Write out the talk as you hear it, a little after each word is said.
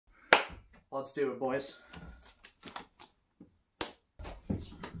Let's do it, boys.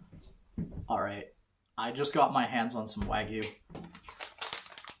 Alright, I just got my hands on some Wagyu.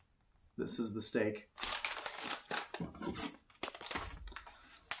 This is the steak.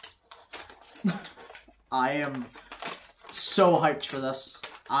 I am so hyped for this.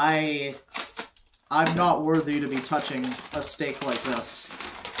 I'm not worthy to be touching a steak like this.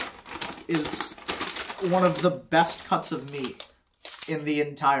 It's one of the best cuts of meat in the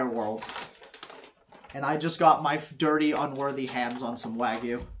entire world. And I just got my dirty, unworthy hands on some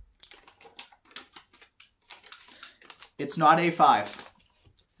Wagyu. It's not A5,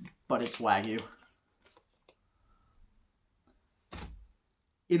 but it's Wagyu.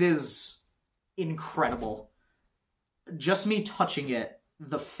 It is incredible. Just me touching it,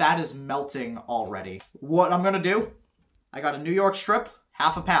 the fat is melting already. What I'm gonna do, I got a New York strip,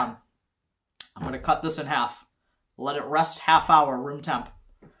 half a pound. I'm gonna cut this in half. Let it rest half hour, room temp.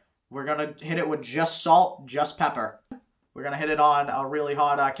 We're gonna hit it with just salt, just pepper. We're gonna hit it on a really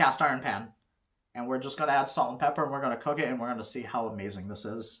hot cast iron pan. And we're just gonna add salt and pepper and we're gonna cook it and we're gonna see how amazing this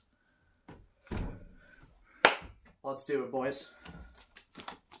is. Let's do it, boys.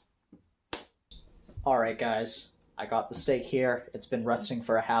 Alright guys, I got the steak here. It's been resting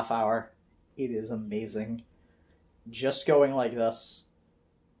for a half hour. It is amazing. Just going like this,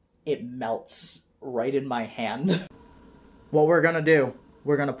 it melts right in my hand. What we're gonna do,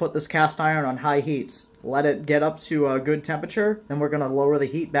 we're gonna put this cast iron on high heat, let it get up to a good temperature, then we're gonna lower the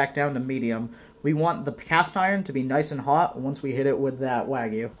heat back down to medium. We want the cast iron to be nice and hot once we hit it with that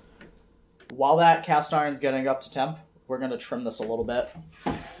Wagyu. While that cast iron's getting up to temp, we're gonna trim this a little bit.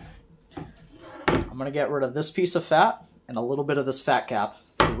 I'm gonna get rid of this piece of fat and a little bit of this fat cap.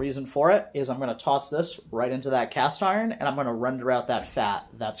 The reason for it is I'm gonna toss this right into that cast iron and I'm gonna render out that fat.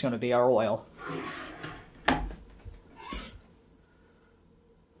 That's gonna be our oil.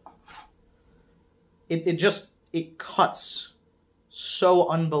 It cuts so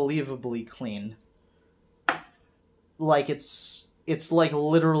unbelievably clean. Like it's like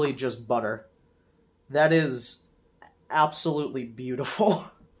literally just butter. That is absolutely beautiful.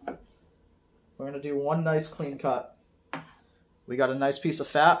 We're gonna do one nice clean cut. We got a nice piece of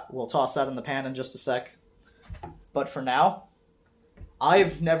fat. We'll toss that in the pan in just a sec. But for now,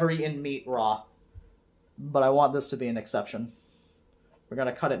 I've never eaten meat raw, but I want this to be an exception. We're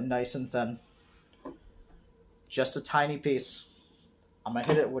gonna cut it nice and thin. Just a tiny piece. I'm gonna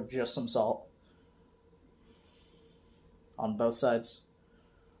hit it with just some salt on both sides.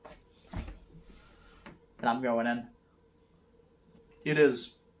 And I'm going in. It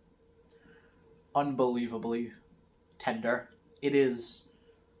is unbelievably tender. It is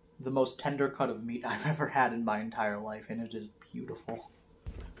the most tender cut of meat I've ever had in my entire life, and it is beautiful.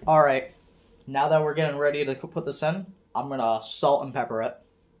 Alright, now that we're getting ready to put this in, I'm gonna salt and pepper it.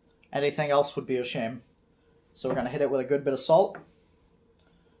 Anything else would be a shame. So we're gonna hit it with a good bit of salt.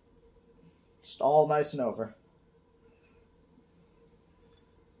 Just all nice and over.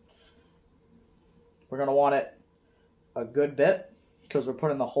 We're gonna want it a good bit because we're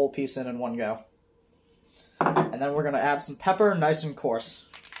putting the whole piece in one go. And then we're gonna add some pepper, nice and coarse.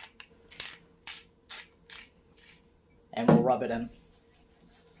 And we'll rub it in.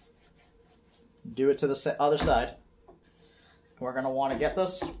 Do it to the other side. We're gonna wanna get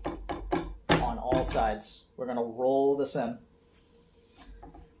this on all sides. We're gonna roll this in.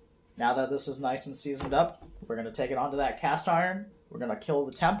 Now that this is nice and seasoned up, we're gonna take it onto that cast iron. We're gonna kill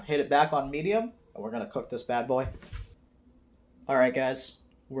the temp, hit it back on medium, and we're gonna cook this bad boy. Alright guys,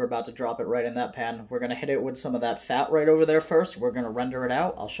 we're about to drop it right in that pan. We're gonna hit it with some of that fat right over there first. We're gonna render it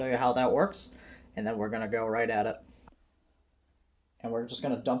out. I'll show you how that works. And then we're gonna go right at it. And we're just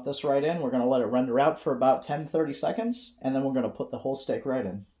gonna dump this right in. We're gonna let it render out for about 10-30 seconds. And then we're gonna put the whole steak right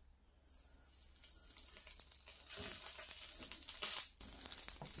in.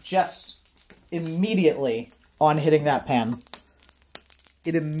 Just immediately on hitting that pan,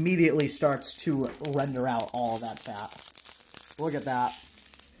 it immediately starts to render out all that fat. Look at that.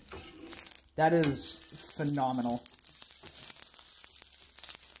 That is phenomenal.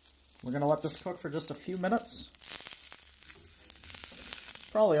 We're gonna let this cook for just a few minutes.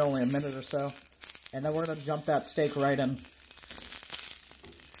 Probably only a minute or so. And then we're gonna jump that steak right in.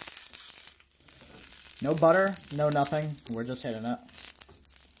 No butter, no nothing. We're just hitting it.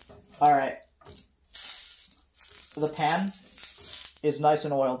 Alright. The pan is nice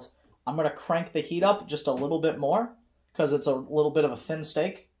and oiled. I'm going to crank the heat up just a little bit more because it's a little bit of a thin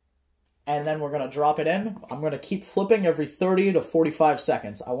steak. And then we're going to drop it in. I'm going to keep flipping every 30 to 45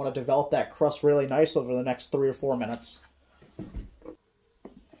 seconds. I want to develop that crust really nice over the next 3 or 4 minutes.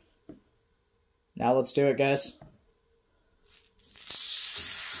 Now let's do it, guys.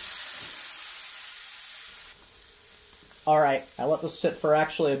 Alright, I let this sit for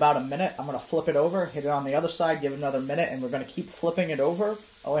actually about a minute. I'm going to flip it over, hit it on the other side, give it another minute, and we're going to keep flipping it over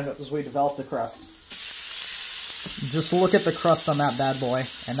as we develop the crust. Just look at the crust on that bad boy,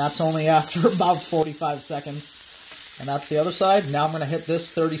 and that's only after about 45 seconds. And that's the other side. Now I'm going to hit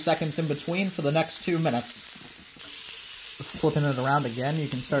this 30 seconds in between for the next 2 minutes. Flipping it around again, you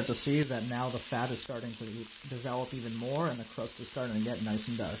can start to see that now the fat is starting to develop even more, and the crust is starting to get nice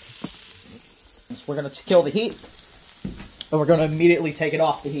and dark. So we're going to kill the heat. And we're going to immediately take it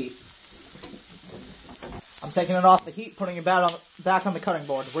off the heat. I'm taking it off the heat, putting it back on the cutting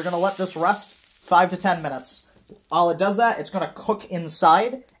board. We're going to let this rest 5 to 10 minutes. While it does that, it's going to cook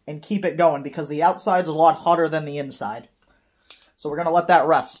inside and keep it going because the outside's a lot hotter than the inside. So we're going to let that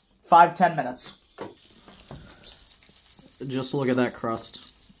rest 5-10 minutes. Just look at that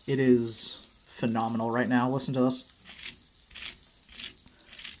crust. It is phenomenal right now. Listen to this.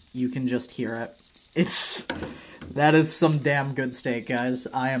 You can just hear it. That is some damn good steak, guys.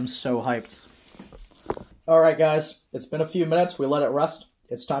 I am so hyped. Alright, guys. It's been a few minutes. We let it rest.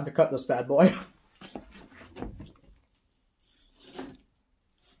 It's time to cut this bad boy.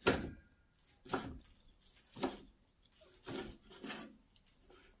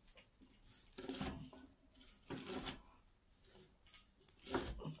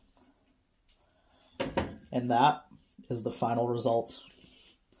 And that is the final result.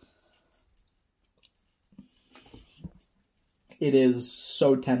 It is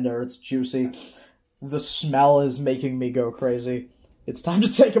so tender, it's juicy. The smell is making me go crazy. It's time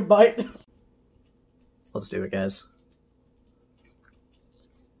to take a bite. Let's do it, guys.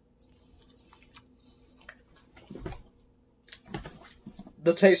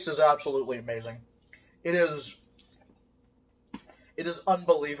 The taste is absolutely amazing. It is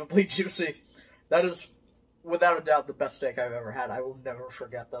unbelievably juicy. That is, without a doubt, the best steak I've ever had. I will never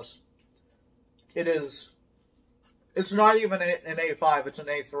forget this. It's not even an A5, it's an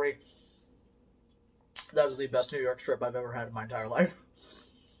A3. That is the best New York strip I've ever had in my entire life.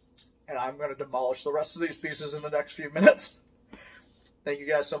 And I'm going to demolish the rest of these pieces in the next few minutes. Thank you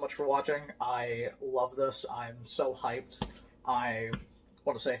guys so much for watching. I love this. I'm so hyped. I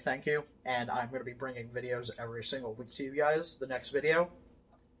want to say thank you. And I'm going to be bringing videos every single week to you guys. The next video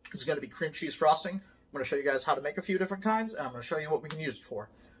is going to be cream cheese frosting. I'm going to show you guys how to make a few different kinds. And I'm going to show you what we can use it for.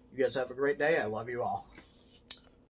 You guys have a great day. I love you all.